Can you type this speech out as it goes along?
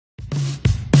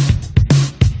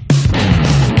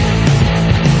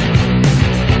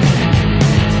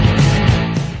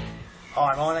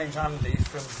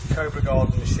of Cobra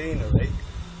Garden machinery,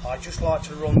 I'd just like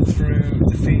to run through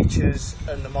the features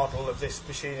and the model of this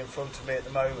machine in front of me at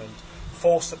the moment.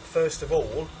 First of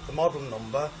all, the model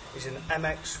number is an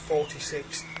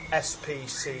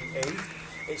MX46SPCE.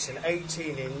 It's an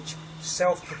 18-inch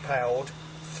self-propelled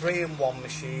 3-in-1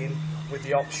 machine with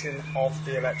the option of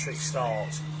the electric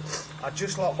start. I'd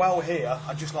just like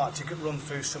to run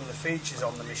through some of the features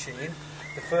on the machine.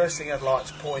 The first thing I'd like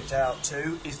to point out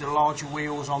too is the larger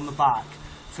wheels on the back.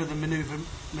 For the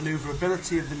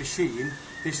manoeuvrability of the machine,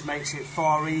 this makes it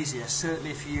far easier,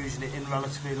 certainly if you're using it in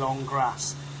relatively long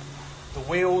grass. The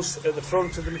wheels at the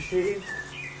front of the machine,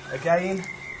 again,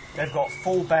 they've got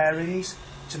full bearings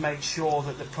to make sure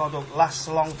that the product lasts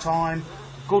a long time.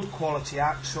 Good quality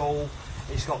axle.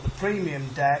 It's got the premium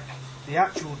deck. The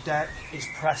actual deck is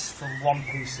pressed from one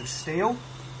piece of steel.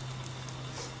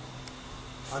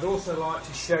 I'd also like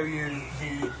to show you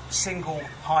the single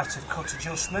height of cut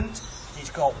adjustment. It's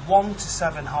got 1 to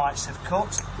 7 heights of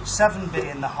cut, 7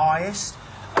 being the highest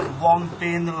and 1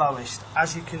 being the lowest.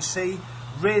 As you can see,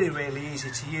 really easy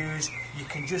to use. You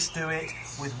can just do it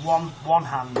with one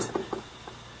hand.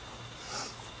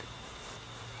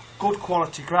 Good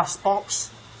quality grass box,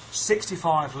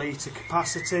 65 litre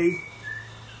capacity,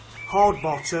 hard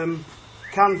bottom,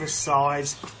 canvas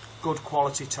sides, good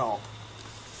quality top.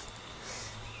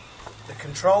 The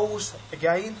controls,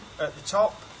 again, at the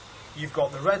top, you've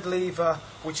got the red lever,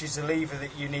 which is the lever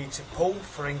that you need to pull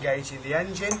for engaging the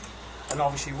engine, and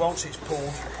obviously once it's pulled,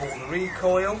 you pull the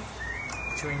recoil.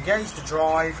 To engage the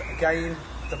drive, again,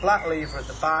 the black lever at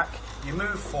the back, you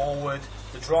move forward,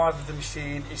 the drive of the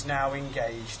machine is now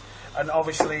engaged. And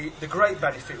obviously the great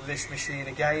benefit with this machine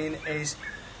again is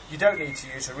you don't need to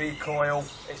use a recoil.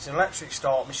 It's an electric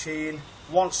start machine.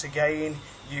 Once again,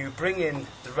 you bring in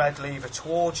the red lever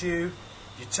towards you,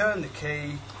 you turn the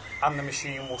key and the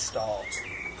machine will start.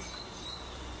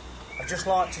 I'd just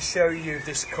like to show you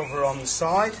this cover on the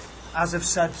side. As I've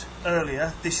said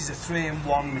earlier, this is a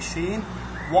 3-in-1 machine.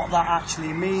 What that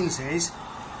actually means is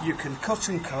you can cut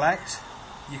and collect,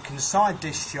 you can side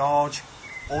discharge,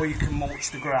 or you can mulch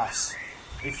the grass.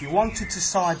 If you wanted to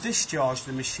side discharge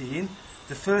the machine,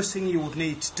 the first thing you would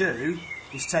need to do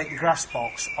is take the grass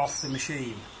box off the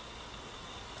machine.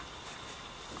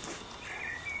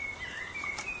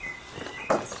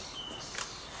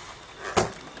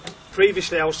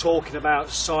 Previously I was talking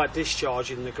about side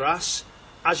discharging the grass.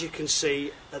 As you can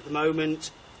see at the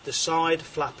moment, the side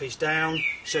flap is down,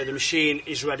 so the machine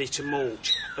is ready to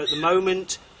mulch. At the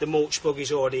moment the mulch plug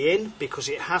is already in because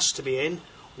it has to be in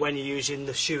when you're using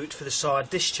the chute for the side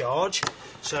discharge.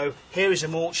 So here is a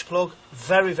mulch plug,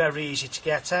 very easy to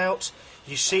get out.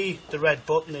 You see the red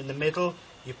button in the middle,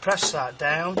 you press that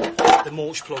down, the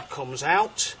mulch plug comes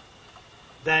out.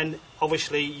 Then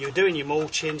obviously you're doing your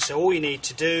mulching, so all you need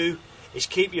to do is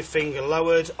keep your finger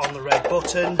lowered on the red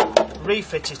button,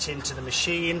 refit it into the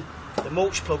machine. The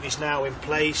mulch plug is now in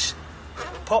place,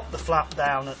 pop the flap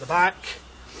down at the back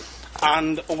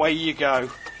and away you go.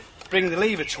 Bring the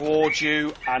lever towards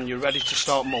you and you're ready to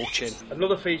start mulching.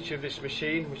 Another feature of this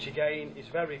machine, which again is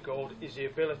very good, is the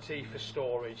ability for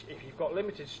storage. If you've got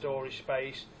limited storage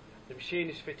space, the machine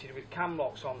is fitted with cam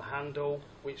locks on the handle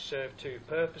which serve two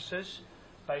purposes.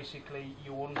 Basically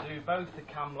you undo both the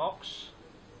cam locks.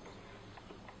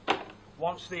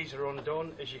 Once these are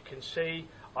undone, as you can see,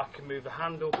 I can move the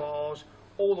handlebars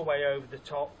all the way over the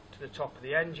top to the top of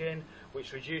the engine,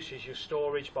 which reduces your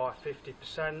storage by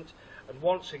 50%. And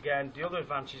once again, the other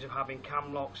advantage of having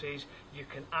cam locks is you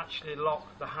can actually lock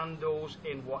the handles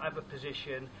in whatever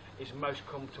position is most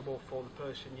comfortable for the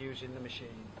person using the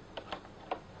machine.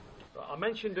 I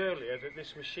mentioned earlier that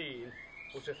this machine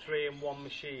was a 3-in-1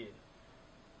 machine.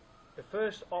 The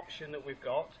first option that we've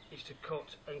got is to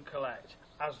cut and collect,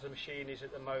 as the machine is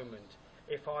at the moment.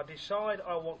 If I decide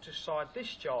I want to side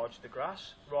discharge the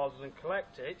grass rather than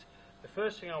collect it, the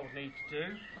first thing I would need to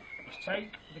do is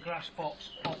take the grass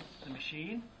box off the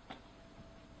machine,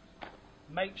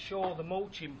 make sure the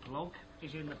mulching plug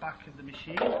is in the back of the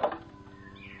machine,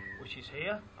 which is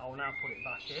here. I will now put it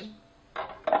back in.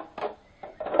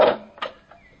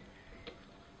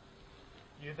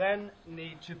 You then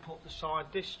need to put the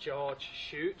side discharge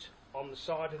chute on the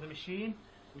side of the machine,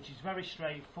 which is very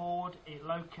straightforward. It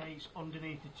locates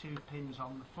underneath the 2 pins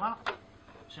on the flap.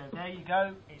 So there you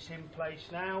go, it's in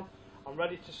place now. I'm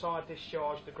ready to side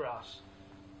discharge the grass.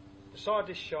 The side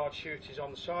discharge chute is on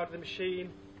the side of the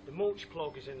machine, the mulch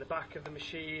plug is in the back of the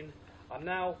machine. I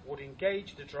now would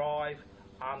engage the drive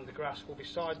and the grass will be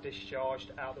side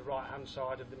discharged out the right hand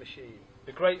side of the machine.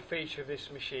 The great feature of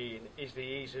this machine is the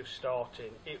ease of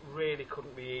starting. It really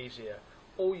couldn't be easier.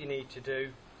 All you need to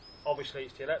do, obviously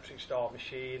it's the electric start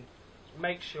machine,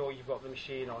 make sure you've got the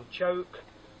machine on choke,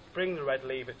 bring the red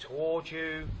lever towards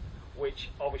you, which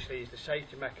obviously is the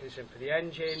safety mechanism for the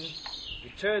engine. You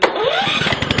turn the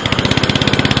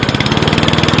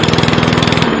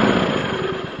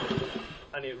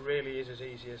and it really is as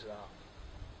easy as that.